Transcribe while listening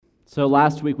So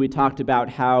last week we talked about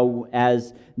how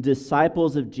as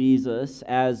disciples of Jesus,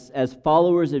 as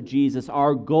followers of Jesus,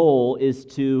 our goal is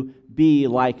to be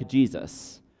like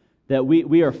Jesus. That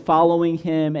we are following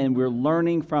him and we're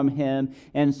learning from him,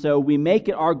 and so we make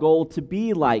it our goal to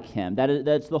be like him.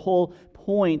 That's the whole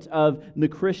point of the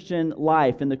Christian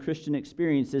life and the Christian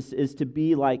experience is to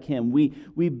be like him.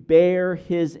 We bear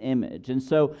his image. And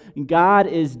so God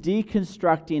is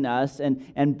deconstructing us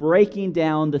and breaking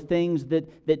down the things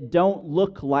that don't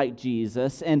look like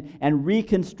Jesus and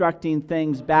reconstructing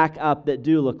things back up that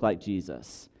do look like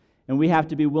Jesus. And we have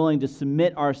to be willing to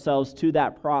submit ourselves to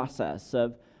that process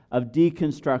of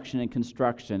deconstruction and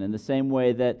construction in the same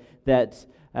way that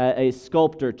a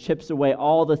sculptor chips away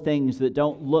all the things that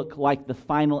don't look like the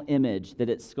final image that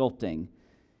it's sculpting,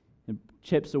 and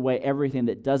chips away everything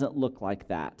that doesn't look like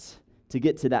that to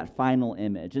get to that final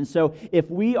image. And so if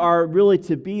we are really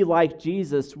to be like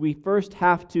Jesus, we first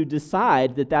have to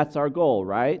decide that that's our goal,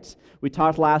 right? We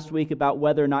talked last week about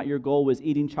whether or not your goal was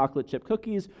eating chocolate chip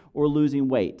cookies or losing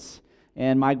weight.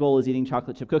 And my goal is eating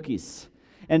chocolate chip cookies.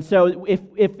 And so if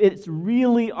it's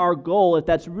really our goal, if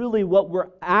that's really what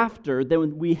we're after,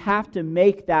 then we have to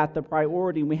make that the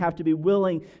priority, and we have to be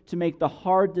willing to make the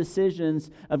hard decisions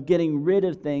of getting rid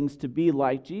of things to be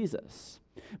like Jesus.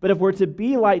 But if we're to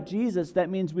be like Jesus, that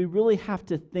means we really have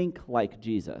to think like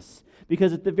Jesus,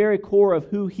 because at the very core of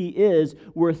who he is,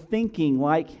 we're thinking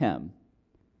like him.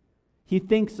 He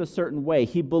thinks a certain way.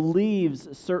 He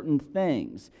believes certain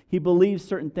things. He believes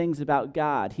certain things about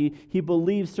God. He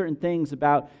believes certain things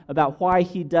about why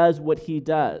he does what he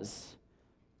does.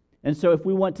 And so if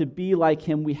we want to be like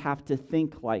him, we have to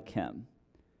think like him.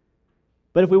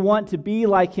 But if we want to be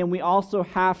like him, we also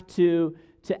have to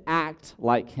act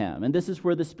like him. And this is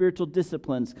where the spiritual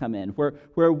disciplines come in,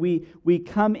 where we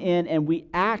come in and we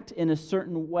act in a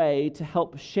certain way to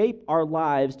help shape our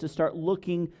lives to start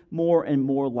looking more and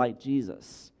more like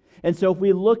Jesus. And so if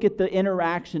we look at the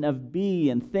interaction of be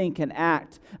and think and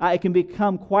act, it can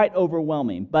become quite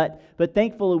overwhelming. But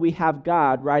thankfully we have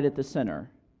God right at the center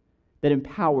that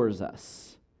empowers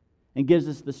us and gives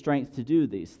us the strength to do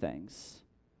these things.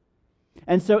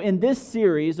 And so in this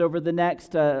series, over the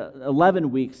next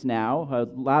 11 weeks now,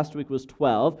 last week was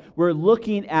 12, we're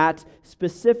looking at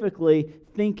specifically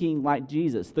thinking like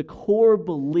Jesus, the core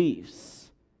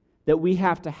beliefs that we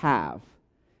have to have,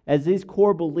 as these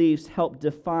core beliefs help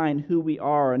define who we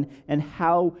are and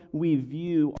how we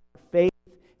view our faith,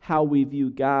 how we view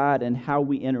God, and how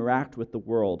we interact with the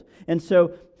world. And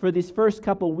so for these first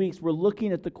couple weeks, we're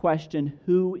looking at the question,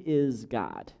 who is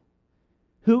God?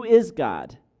 Who is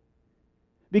God?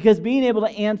 Because being able to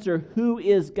answer who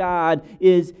is God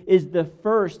is the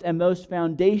first and most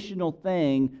foundational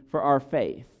thing for our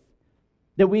faith.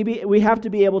 That we have to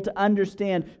be able to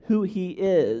understand who he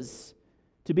is,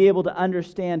 to be able to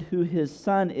understand who his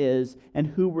son is and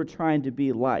who we're trying to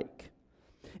be like.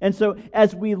 And so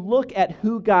as we look at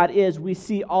who God is, we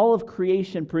see all of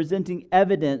creation presenting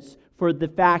evidence for the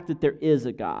fact that there is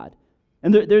a God.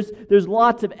 And there's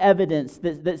lots of evidence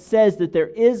that says that there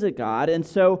is a God, and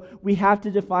so we have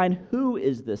to define who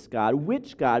is this God,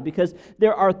 which God, because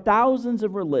there are thousands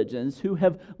of religions who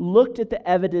have looked at the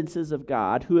evidences of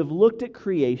God, who have looked at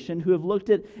creation, who have looked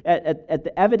at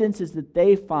the evidences that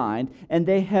they find, and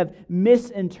they have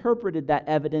misinterpreted that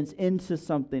evidence into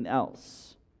something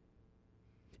else.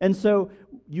 And so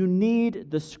you need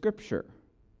the Scripture,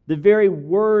 the very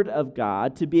Word of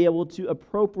God, to be able to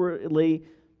appropriately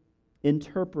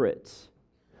interpret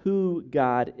who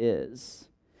God is.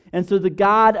 And so the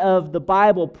God of the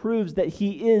Bible proves that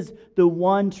he is the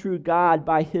one true God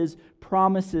by his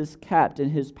promises kept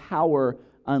and his power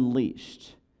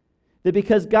unleashed. That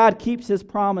because God keeps his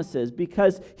promises,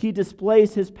 because he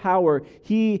displays his power,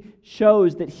 he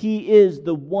shows that he is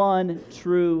the one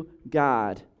true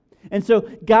God. And so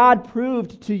God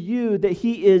proved to you that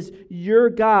he is your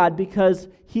God because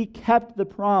he kept the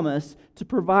promise to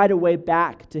provide a way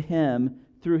back to him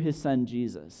through his son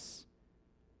Jesus.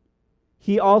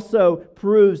 He also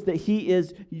proves that he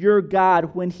is your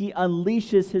God when he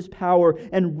unleashes his power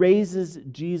and raises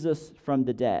Jesus from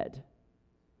the dead.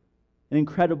 An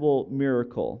incredible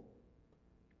miracle.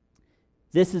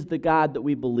 This is the God that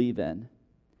we believe in.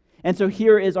 And so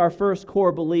here is our first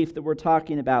core belief that we're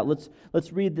talking about.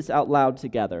 Let's read this out loud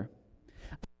together.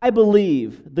 I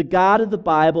believe the God of the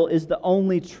Bible is the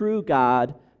only true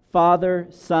God, Father,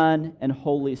 Son, and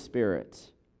Holy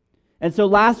Spirit. And so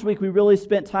last week we really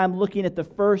spent time looking at the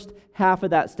first half of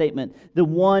that statement, the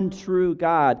one true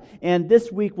God. And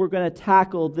this week we're going to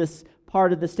tackle this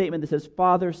part of the statement that says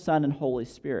Father, Son, and Holy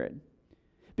Spirit.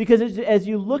 Because as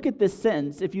you look at this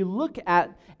sentence, if you look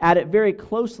at it very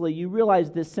closely, you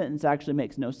realize this sentence actually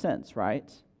makes no sense, right?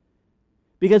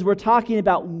 Because we're talking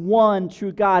about one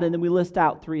true God, and then we list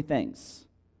out three things.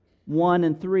 1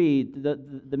 and 3,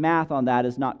 the math on that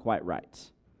is not quite right.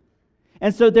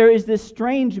 And so there is this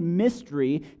strange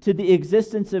mystery to the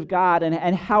existence of God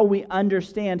and how we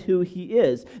understand who He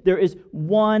is. There is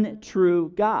one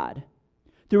true God.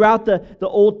 Throughout the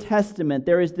Old Testament,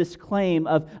 there is this claim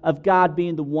of God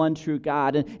being the one true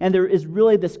God. And there is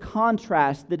really this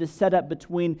contrast that is set up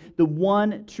between the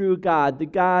one true God, the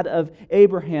God of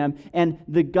Abraham, and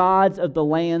the gods of the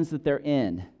lands that they're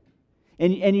in.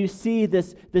 And you see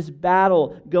this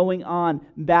battle going on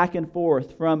back and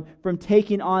forth from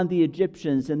taking on the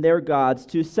Egyptians and their gods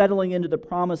to settling into the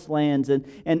promised lands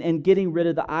and getting rid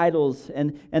of the idols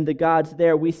and the gods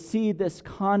there. We see this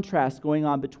contrast going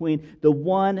on between the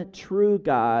one true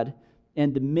God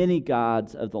and the many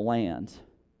gods of the land.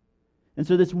 And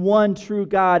so this one true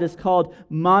God is called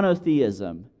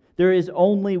monotheism. There is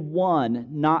only one,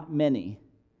 not many.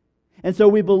 And so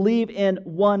we believe in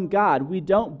one God. We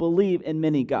don't believe in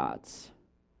many gods.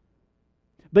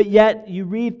 But yet you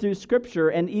read through Scripture,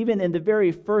 and even in the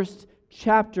very first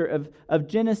chapter of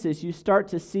Genesis, you start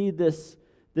to see this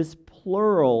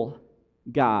plural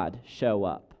God show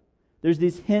up. There's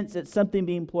these hints at something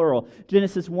being plural.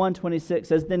 Genesis 1:26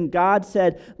 says, "Then God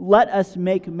said, 'Let us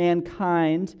make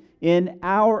mankind in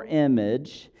our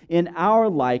image, in our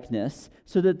likeness,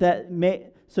 so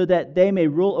that they may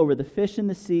rule over the fish in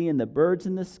the sea and the birds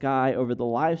in the sky, over the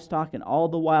livestock and all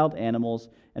the wild animals,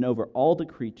 and over all the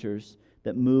creatures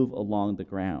that move along the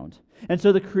ground.'" And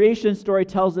so the creation story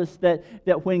tells us that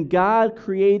when God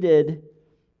created,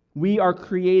 we are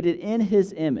created in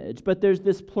His image, but there's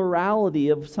this plurality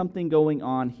of something going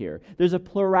on here. There's a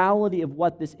plurality of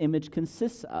what this image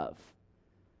consists of.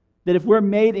 That if we're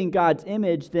made in God's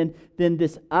image, then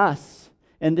this us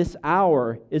and this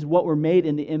our is what we're made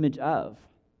in the image of.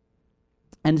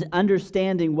 And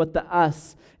understanding what the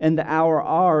us and the our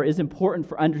are is important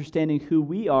for understanding who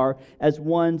we are as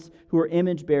ones who are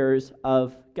image bearers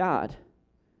of God.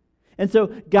 And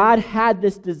so God had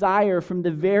this desire from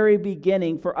the very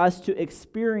beginning for us to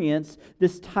experience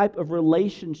this type of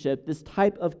relationship, this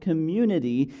type of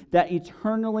community that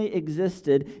eternally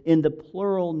existed in the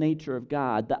plural nature of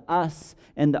God, the us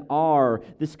and the our,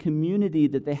 this community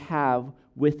that they have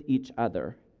with each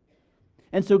other.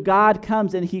 And so God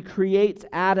comes and He creates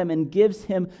Adam and gives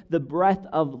him the breath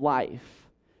of life.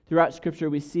 Throughout Scripture,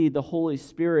 we see the Holy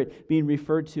Spirit being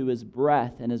referred to as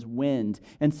breath and as wind.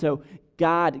 And so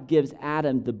God gives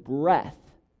Adam the breath,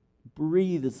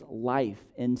 breathes life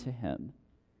into him.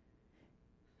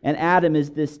 And Adam is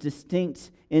this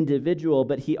distinct individual,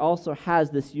 but he also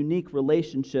has this unique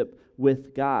relationship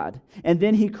with God. And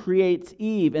then He creates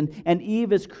Eve, and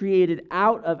Eve is created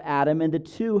out of Adam, and the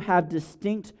two have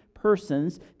distinct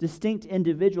persons, distinct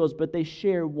individuals, but they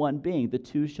share one being. The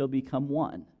two shall become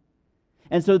one.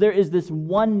 And so there is this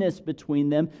oneness between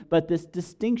them, but this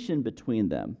distinction between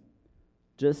them,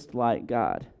 just like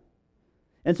God.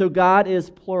 And so God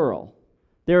is plural.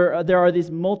 There are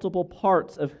these multiple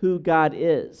parts of who God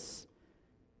is.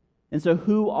 And so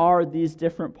who are these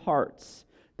different parts?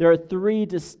 There are three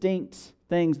distinct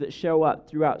things that show up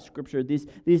throughout Scripture,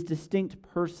 these distinct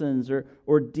persons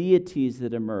or deities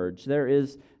that emerge. There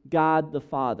is God the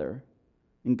Father,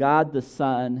 and God the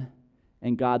Son,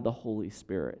 and God the Holy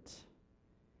Spirit.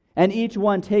 And each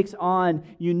one takes on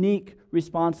unique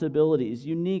responsibilities,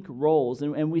 unique roles,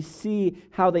 and we see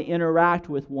how they interact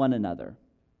with one another.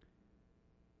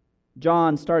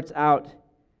 John starts out,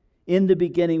 "In the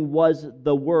beginning was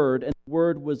the Word, and the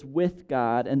Word was with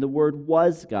God, and the Word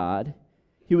was God.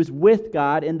 He was with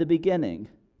God in the beginning.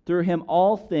 Through Him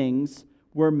all things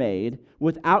were made.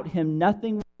 Without Him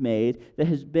nothing was made that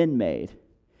has been made.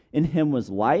 In Him was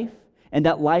life, and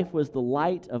that life was the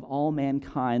light of all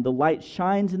mankind. The light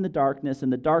shines in the darkness,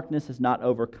 and the darkness has not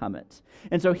overcome it."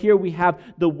 And so here we have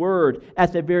the Word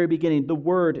at the very beginning, the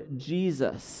Word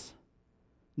Jesus.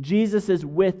 Jesus is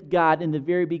with God in the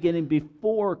very beginning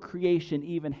before creation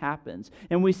even happens.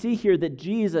 And we see here that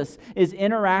Jesus is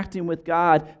interacting with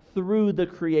God through the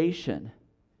creation.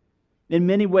 In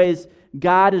many ways,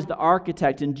 God is the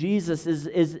architect and Jesus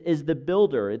is the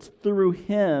builder. It's through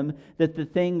Him that the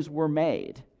things were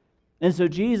made. And so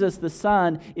Jesus, the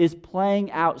Son, is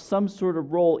playing out some sort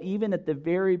of role even at the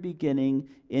very beginning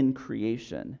in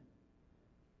creation.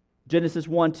 Genesis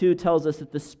 1:2 tells us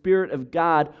that the Spirit of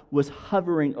God was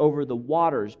hovering over the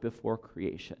waters before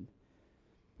creation.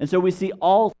 And so we see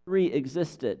all three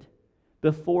existed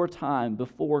before time,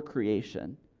 before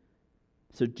creation.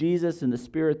 So Jesus and the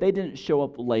Spirit, they didn't show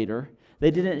up later.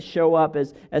 They didn't show up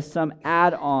as some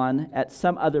add-on at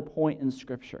some other point in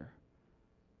Scripture.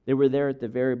 They were there at the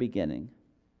very beginning.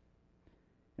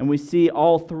 And we see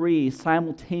all three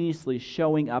simultaneously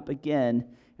showing up again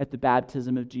at the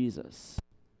baptism of Jesus.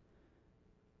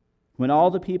 When all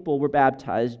the people were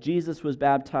baptized, Jesus was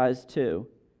baptized too.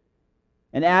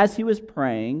 And as he was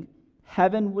praying,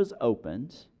 heaven was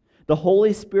opened. The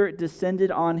Holy Spirit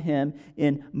descended on him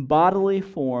in bodily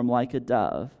form like a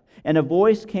dove. And a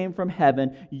voice came from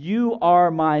heaven, "You are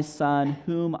my Son,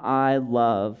 whom I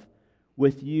love.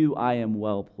 With you I am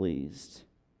well pleased."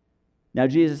 Now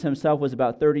Jesus himself was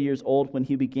about 30 years old when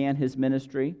he began his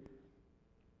ministry.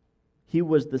 He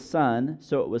was the son,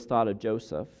 so it was thought, of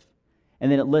Joseph.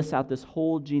 And then it lists out this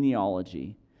whole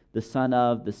genealogy, the son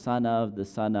of, the son of, the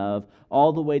son of,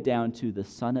 all the way down to the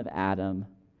son of Adam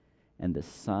and the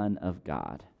Son of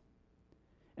God.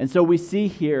 And so we see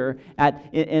here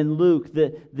in Luke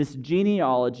this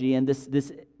genealogy and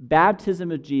this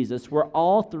baptism of Jesus where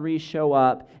all three show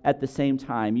up at the same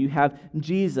time. You have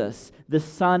Jesus, the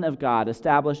Son of God,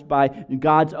 established by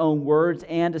God's own words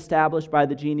and established by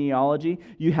the genealogy.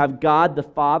 You have God the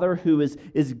Father who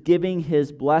is giving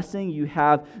his blessing. You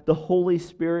have the Holy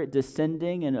Spirit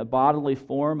descending in a bodily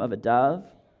form of a dove.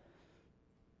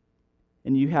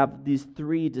 And you have these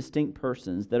three distinct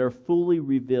persons that are fully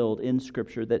revealed in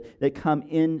Scripture that come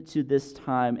into this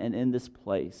time and in this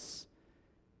place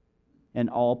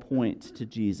and all point to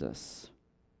Jesus.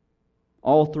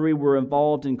 All three were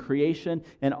involved in creation,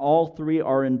 and all three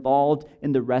are involved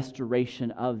in the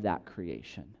restoration of that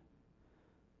creation.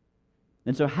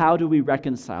 And so how do we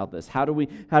reconcile this? How do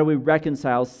we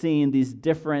reconcile seeing these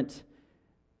different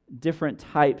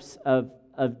types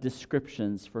of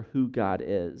descriptions for who God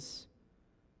is?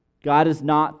 God is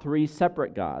not three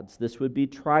separate gods. This would be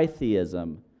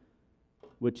tritheism,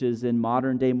 which is in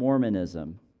modern-day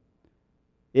Mormonism.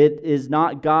 It is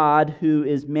not God who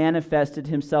is manifested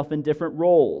himself in different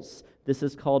roles. This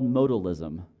is called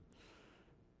modalism.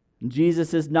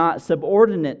 Jesus is not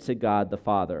subordinate to God the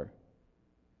Father.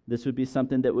 This would be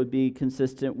something that would be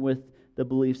consistent with the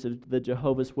beliefs of the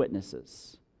Jehovah's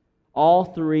Witnesses. All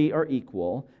three are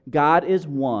equal. God is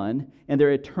one, and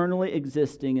they're eternally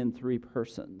existing in three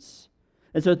persons.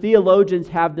 And so theologians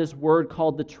have this word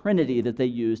called the Trinity that they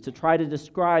use to try to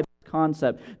describe this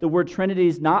concept. The word Trinity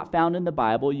is not found in the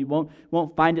Bible. You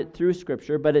won't find it through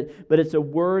Scripture, but it's a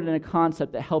word and a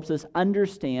concept that helps us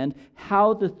understand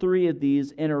how the three of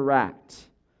these interact.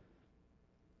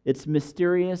 It's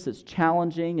mysterious, it's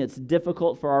challenging, it's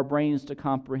difficult for our brains to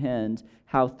comprehend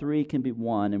how three can be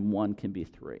one and one can be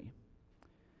three.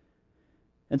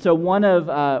 And so one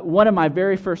of my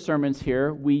very first sermons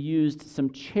here, we used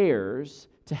some chairs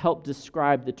to help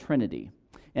describe the Trinity.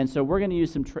 And so we're going to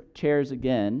use some chairs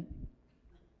again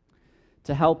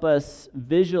to help us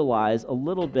visualize a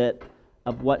little bit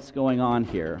of what's going on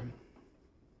here.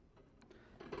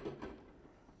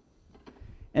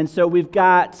 And so we've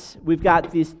got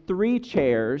these three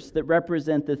chairs that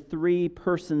represent the three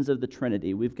persons of the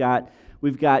Trinity. We've got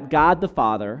God the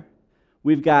Father,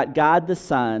 we've got God the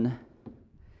Son,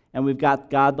 and we've got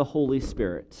God the Holy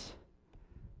Spirit.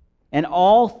 And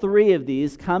all three of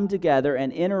these come together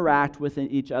and interact with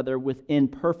each other within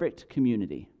perfect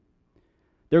community.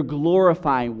 They're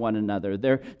glorifying one another.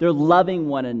 They're loving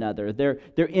one another.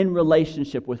 They're in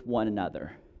relationship with one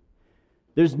another.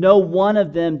 There's no one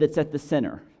of them that's at the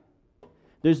center.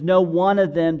 There's no one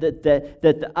of them that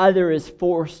the other is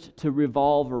forced to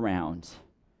revolve around.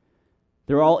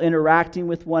 They're all interacting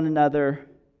with one another.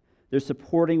 They're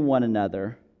supporting one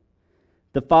another.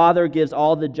 The Father gives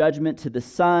all the judgment to the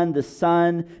Son. The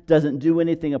Son doesn't do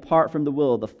anything apart from the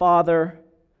will of the Father.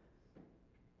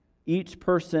 Each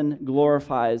person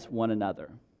glorifies one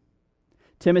another.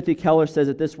 Timothy Keller says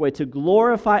it this way: to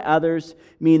glorify others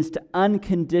means to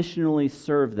unconditionally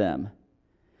serve them.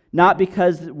 Not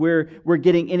because we're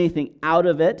getting anything out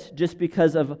of it, just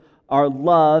because of our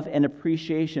love and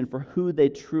appreciation for who they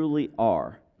truly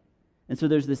are. And so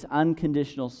there's this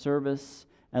unconditional service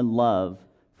and love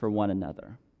for one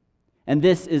another. And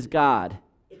this is God.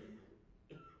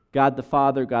 God the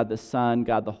Father, God the Son,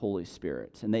 God the Holy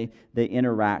Spirit. And they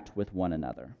interact with one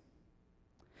another.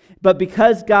 But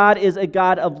because God is a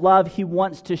God of love, He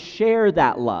wants to share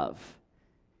that love.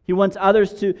 He wants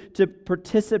others to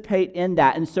participate in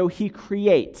that. And so He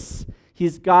creates.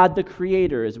 He's God the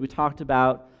Creator, as we talked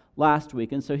about last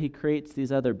week. And so He creates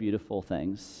these other beautiful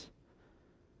things.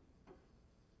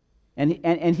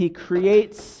 And He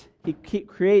creates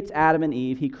Adam and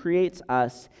Eve. He creates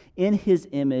us in His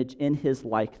image, in His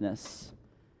likeness.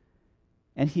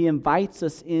 And He invites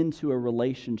us into a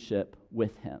relationship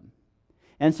with Him.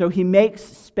 And so He makes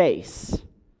space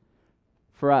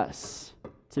for us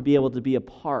to be able to be a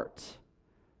part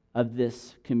of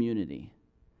this community,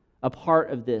 a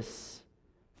part of this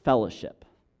fellowship.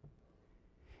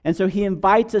 And so he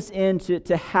invites us in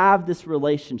to have this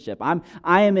relationship.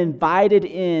 I am invited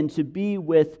in to be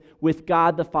with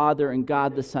God the Father and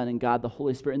God the Son and God the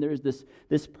Holy Spirit. And there is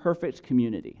this perfect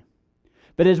community.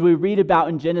 But as we read about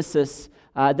in Genesis,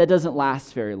 that doesn't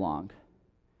last very long.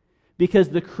 Because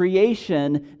the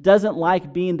creation doesn't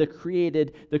like being the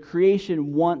created. The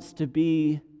creation wants to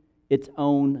be its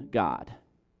own God.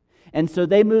 And so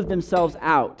they move themselves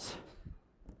out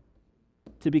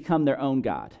to become their own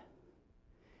God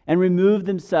and remove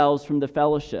themselves from the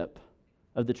fellowship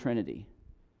of the Trinity.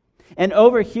 And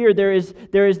over here, there is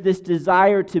this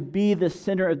desire to be the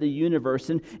center of the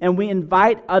universe. And we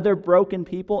invite other broken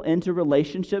people into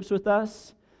relationships with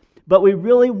us, but we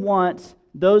really want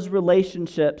those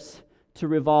relationships to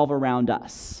revolve around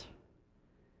us.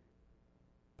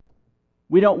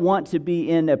 We don't want to be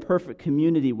in a perfect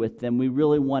community with them. We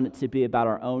really want it to be about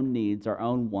our own needs, our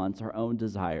own wants, our own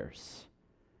desires.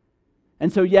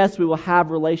 And so, yes, we will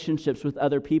have relationships with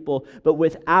other people, but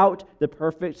without the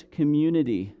perfect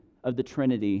community of the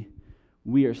Trinity,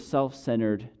 we are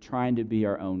self-centered, trying to be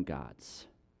our own gods.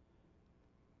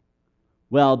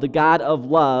 Well, the God of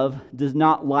love does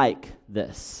not like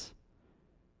this.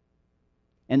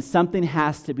 And something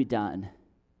has to be done.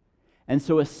 And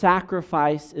so a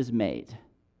sacrifice is made.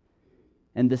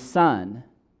 And the Son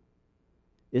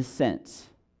is sent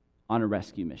on a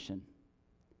rescue mission.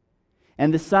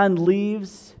 And the Son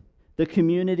leaves the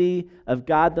community of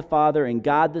God the Father and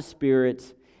God the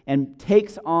Spirit and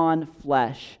takes on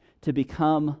flesh to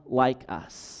become like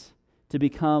us, to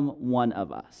become one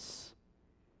of us.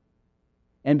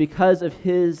 And because of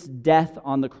his death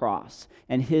on the cross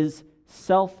and his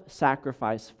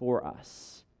self-sacrifice for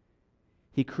us,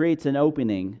 he creates an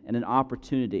opening and an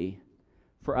opportunity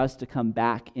for us to come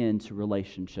back into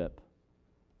relationship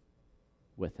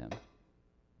with him.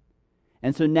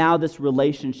 And so now this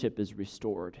relationship is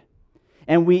restored.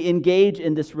 And we engage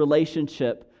in this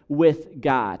relationship with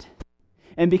God.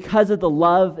 And because of the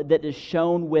love that is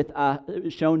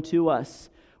shown to us,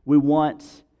 we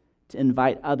want to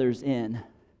invite others in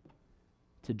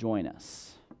to join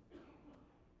us.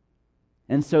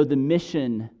 And so the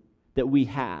mission that we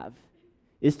have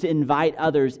is to invite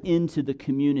others into the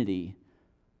community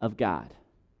of God.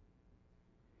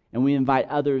 And we invite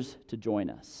others to join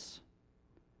us.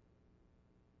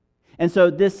 And so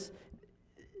this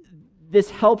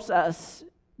helps us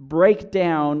break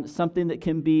down something that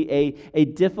can be a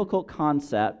difficult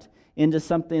concept into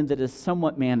something that is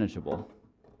somewhat manageable.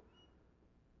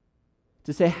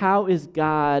 To say, how is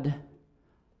God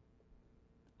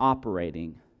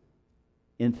operating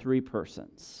in three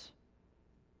persons?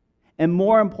 And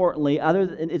more importantly,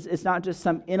 it's not just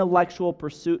some intellectual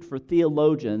pursuit for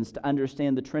theologians to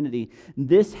understand the Trinity.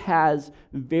 This has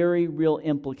very real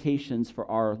implications for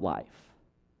our life.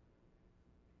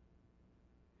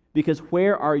 Because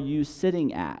where are you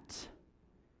sitting at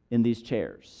in these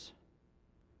chairs?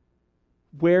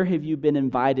 Where have you been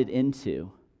invited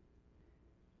into?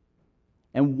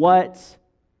 And what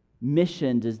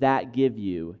mission does that give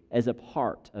you as a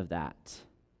part of that?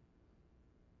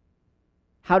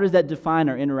 How does that define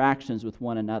our interactions with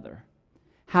one another?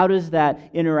 How does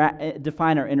that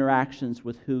define our interactions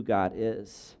with who God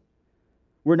is?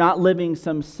 We're not living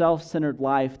some self-centered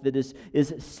life that is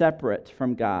separate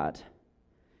from God.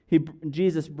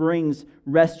 Jesus brings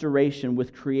restoration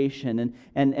with creation,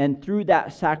 and through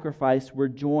that sacrifice, we're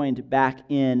joined back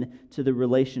into the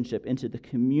relationship, into the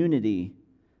community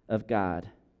of God.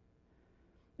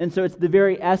 And so it's the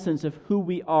very essence of who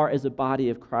we are as a body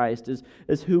of Christ,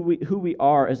 is who we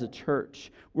are as a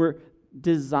church. We're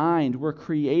designed, we're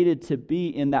created to be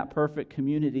in that perfect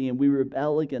community, and we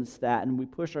rebel against that, and we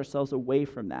push ourselves away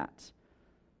from that.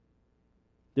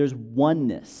 There's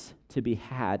oneness to be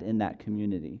had in that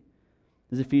community.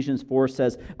 As Ephesians 4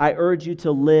 says, I urge you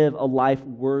to live a life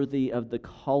worthy of the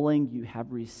calling you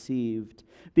have received.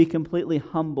 Be completely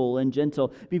humble and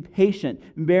gentle. Be patient,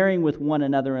 bearing with one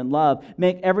another in love.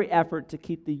 Make every effort to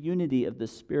keep the unity of the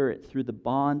Spirit through the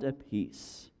bond of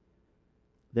peace.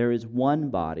 There is one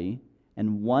body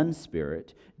and one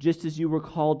Spirit, just as you were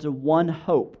called to one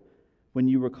hope when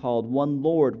you were called, one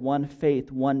Lord, one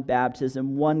faith, one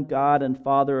baptism, one God and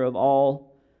Father of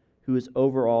all, who is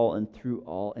over all and through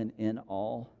all and in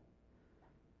all.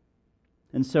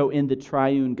 And so in the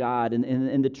triune God and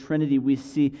in the Trinity, we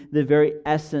see the very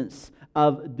essence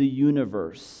of the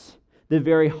universe, the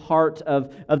very heart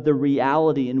of the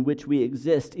reality in which we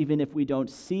exist, even if we don't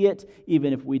see it,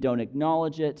 even if we don't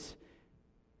acknowledge it.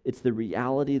 It's the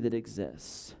reality that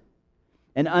exists.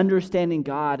 And understanding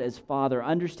God as Father,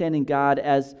 understanding God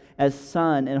as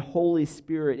Son and Holy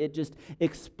Spirit, it just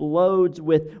explodes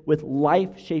with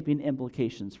life-shaping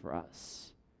implications for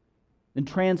us and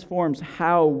transforms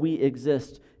how we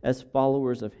exist as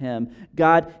followers of Him.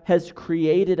 God has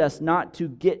created us not to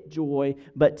get joy,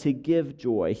 but to give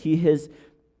joy. He has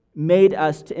made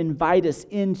us to invite us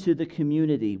into the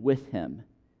community with Him.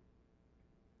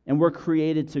 And we're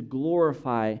created to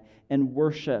glorify and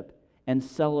worship and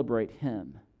celebrate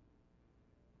Him.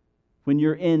 When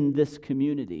you're in this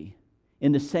community,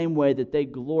 in the same way that they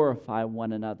glorify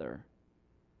one another,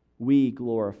 we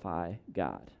glorify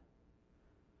God.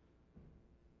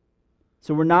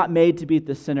 So we're not made to be at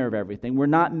the center of everything. We're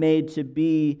not made to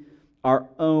be our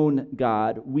own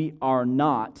God. We are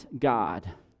not God,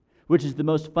 which is the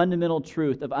most fundamental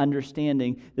truth of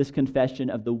understanding this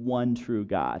confession of the one true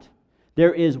God.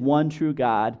 There is one true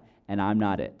God, and I'm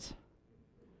not it.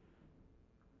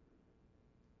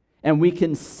 And we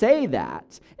can say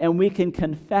that, and we can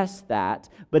confess that,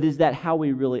 but is that how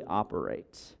we really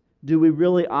operate? Do we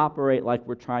really operate like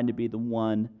we're trying to be the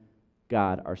one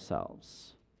God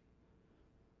ourselves?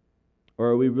 Or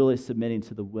are we really submitting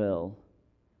to the will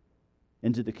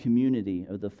and to the community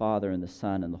of the Father and the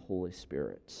Son and the Holy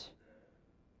Spirit?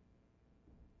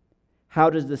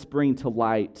 How does this bring to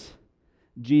light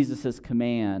Jesus'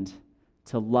 command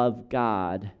to love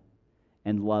God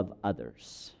and love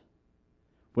others?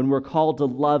 When we're called to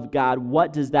love God,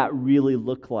 what does that really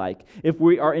look like? If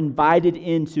we are invited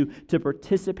to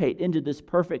participate into this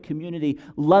perfect community,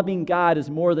 loving God is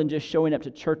more than just showing up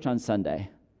to church on Sunday.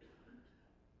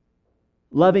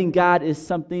 Loving God is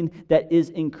something that is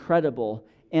incredible,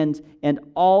 and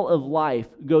all of life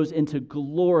goes into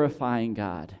glorifying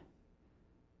God.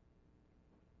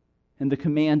 And the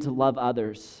command to love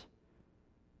others,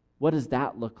 what does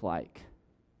that look like?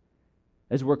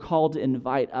 As we're called to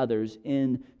invite others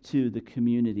into the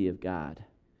community of God.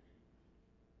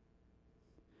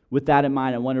 With that in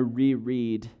mind, I want to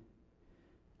reread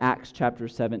Acts chapter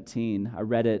 17. I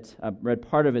read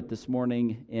part of it this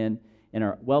morning in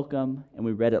our welcome, and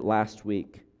we read it last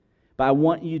week. But I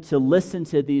want you to listen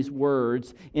to these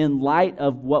words in light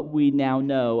of what we now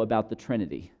know about the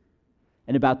Trinity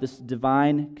and about this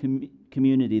divine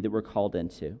community that we're called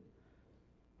into.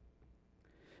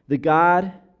 The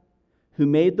God who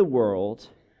made the world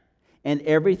and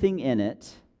everything in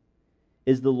it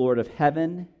is the Lord of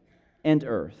heaven and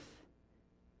earth,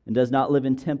 and does not live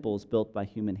in temples built by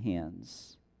human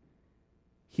hands.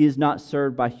 He is not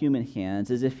served by human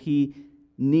hands as if He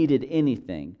needed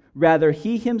anything. Rather,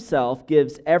 He Himself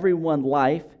gives everyone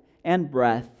life and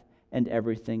breath and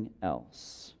everything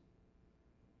else.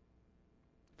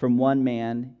 From one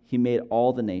man He made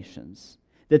all the nations,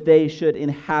 that they should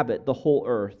inhabit the whole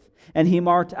earth. And He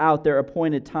marked out their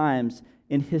appointed times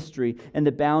in history and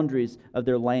the boundaries of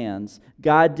their lands.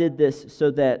 God did this so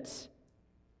that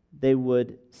they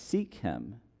would seek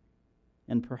Him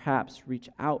and perhaps reach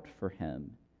out for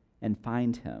Him and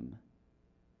find Him,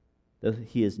 though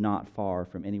He is not far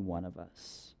from any one of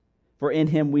us. For in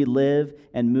Him we live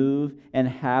and move and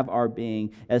have our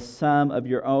being. As some of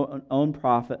your own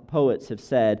poets have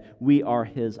said, we are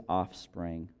His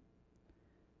offspring.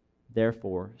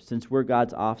 Therefore, since we're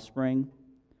God's offspring,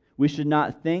 we should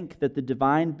not think that the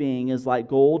divine being is like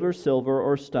gold or silver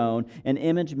or stone, an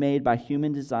image made by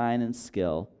human design and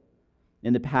skill.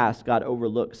 In the past, God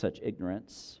overlooked such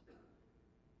ignorance.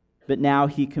 But now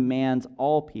He commands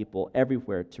all people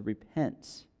everywhere to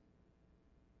repent.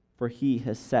 For He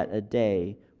has set a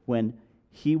day when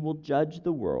He will judge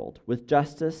the world with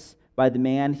justice by the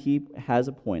man He has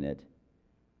appointed.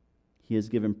 He has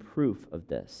given proof of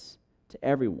this to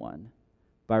everyone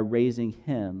by raising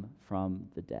Him from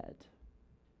the dead.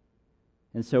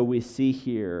 And so we see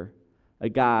here a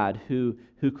God who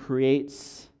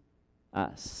creates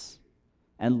us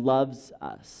and loves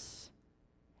us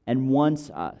and wants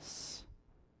us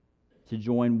to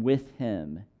join with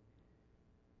Him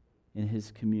in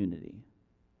His community.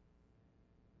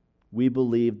 We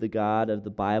believe the God of the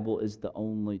Bible is the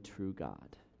only true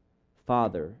God,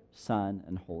 Father, Son,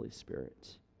 and Holy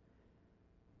Spirit.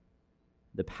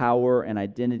 The power and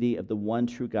identity of the one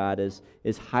true God is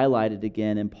highlighted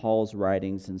again in Paul's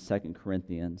writings in 2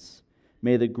 Corinthians.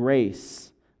 May the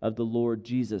grace of the Lord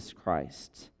Jesus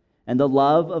Christ and the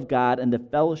love of God and the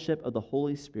fellowship of the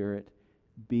Holy Spirit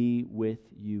be with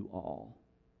you all.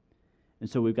 And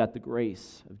so we've got the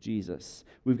grace of Jesus.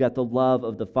 We've got the love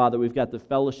of the Father. We've got the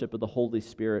fellowship of the Holy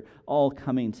Spirit all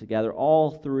coming together.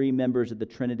 All three members of the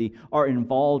Trinity are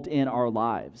involved in our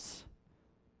lives.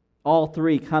 All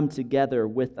three come together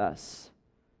with us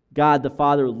God the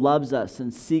Father loves us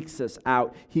and seeks us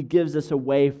out. He gives us a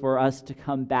way for us to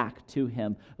come back to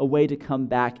Him, a way to come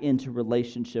back into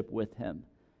relationship with Him.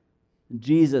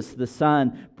 Jesus, the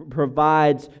Son,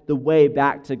 provides the way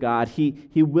back to God.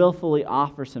 He willfully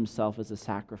offers Himself as a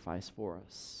sacrifice for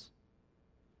us.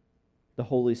 The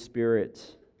Holy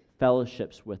Spirit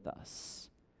fellowships with us,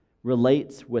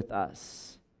 relates with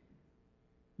us,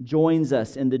 joins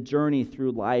us in the journey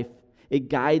through life. It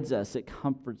guides us, it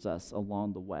comforts us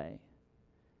along the way.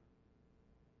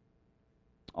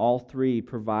 All three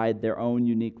provide their own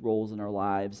unique roles in our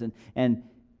lives, and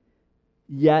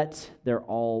yet they're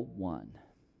all one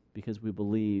because we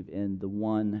believe in the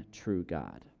one true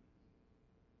God.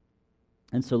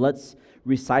 And so let's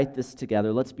recite this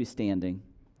together. Let's be standing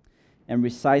and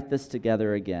recite this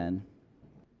together again.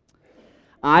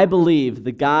 I believe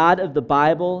the God of the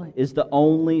Bible is the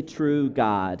only true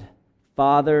God,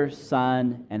 Father,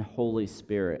 Son, and Holy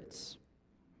Spirit.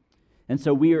 And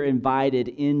so we are invited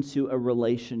into a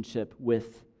relationship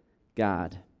with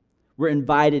God. We're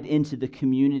invited into the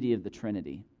community of the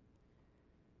Trinity.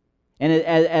 And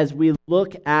as we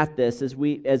look at this, as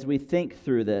we think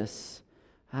through this,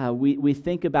 we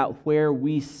think about where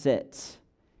we sit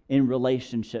in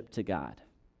relationship to God.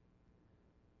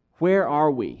 Where are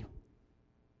we?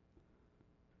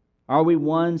 Are we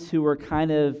ones who are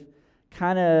kind of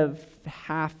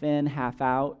half in, half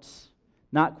out,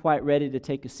 not quite ready to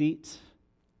take a seat?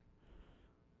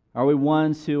 Are we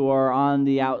ones who are on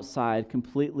the outside,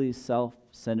 completely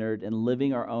self-centered and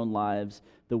living our own lives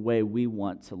the way we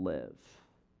want to live?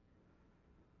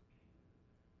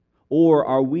 Or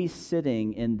are we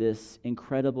sitting in this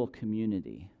incredible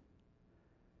community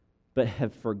but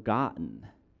have forgotten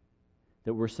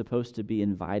that we're supposed to be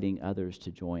inviting others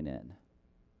to join in?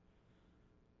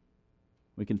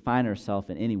 We can find ourselves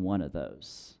in any one of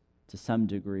those to some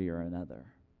degree or another.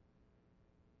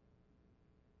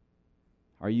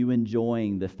 Are you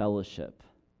enjoying the fellowship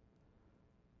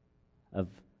of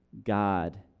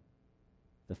God,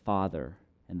 the Father,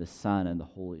 and the Son, and the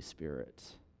Holy Spirit?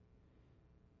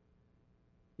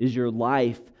 Is your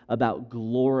life about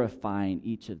glorifying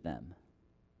each of them,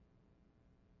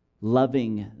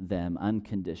 loving them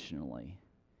unconditionally,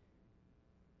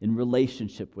 in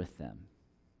relationship with them?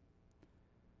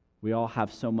 We all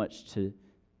have so much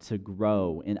to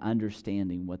grow in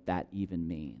understanding what that even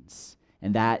means.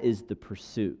 And that is the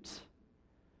pursuit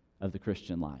of the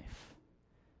Christian life.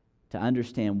 To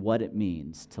understand what it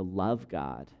means to love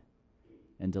God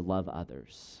and to love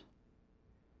others.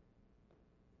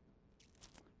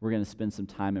 We're going to spend some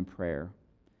time in prayer.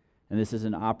 And this is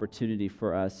an opportunity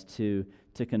for us to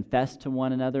confess to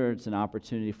one another. It's an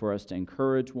opportunity for us to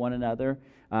encourage one another.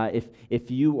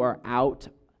 If you are out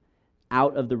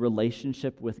of the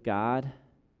relationship with God,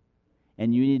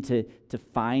 and you need to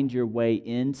find your way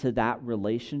into that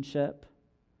relationship,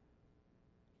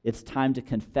 it's time to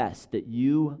confess that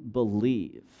you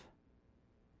believe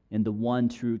in the one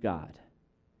true God.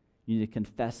 You need to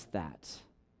confess that.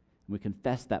 We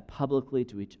confess that publicly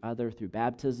to each other through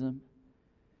baptism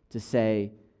to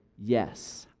say,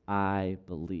 yes, I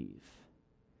believe.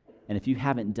 And if you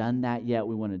haven't done that yet,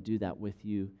 we want to do that with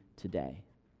you today.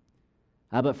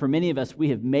 But for many of us, we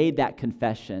have made that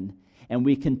confession, and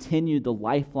we continue the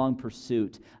lifelong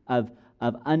pursuit of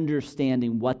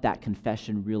understanding what that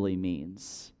confession really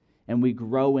means. And we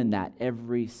grow in that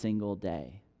every single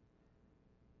day.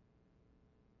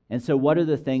 And so what are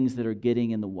the things that are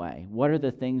getting in the way? What are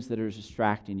the things that are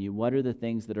distracting you? What are the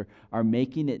things that are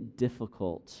making it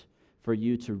difficult for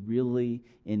you to really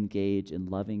engage in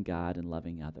loving God and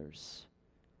loving others?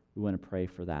 We want to pray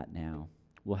for that now.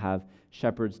 We'll have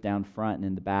shepherds down front and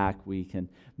in the back. We can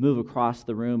move across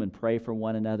the room and pray for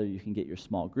one another. You can get your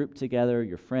small group together,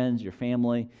 your friends, your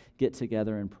family, get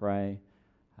together and pray.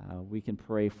 We can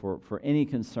pray for any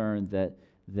concern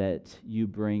that you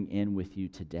bring in with you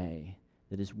today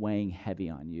that is weighing heavy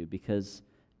on you, because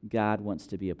God wants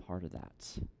to be a part of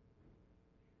that.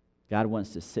 God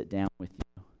wants to sit down with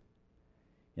you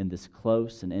in this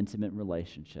close and intimate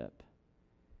relationship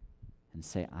and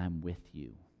say, I'm with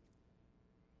you.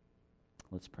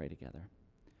 Let's pray together.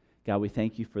 God, we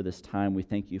thank you for this time. We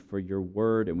thank you for your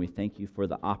word, and we thank you for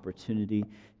the opportunity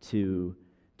to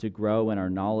grow in our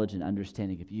knowledge and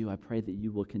understanding of you. I pray that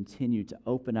you will continue to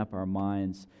open up our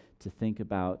minds to think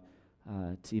about,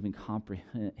 to even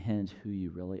comprehend who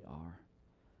you really are.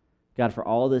 God, for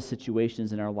all the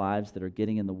situations in our lives that are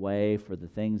getting in the way, for the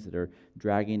things that are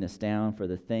dragging us down, for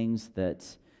the things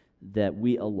that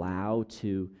we allow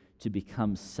to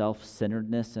become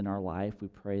self-centeredness in our life, we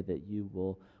pray that you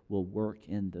will work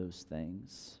in those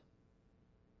things.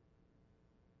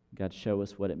 God, show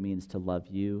us what it means to love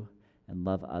you and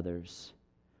love others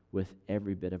with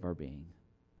every bit of our being.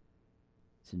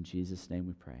 It's in Jesus' name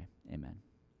we pray. Amen.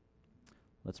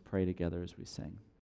 Let's pray together as we sing.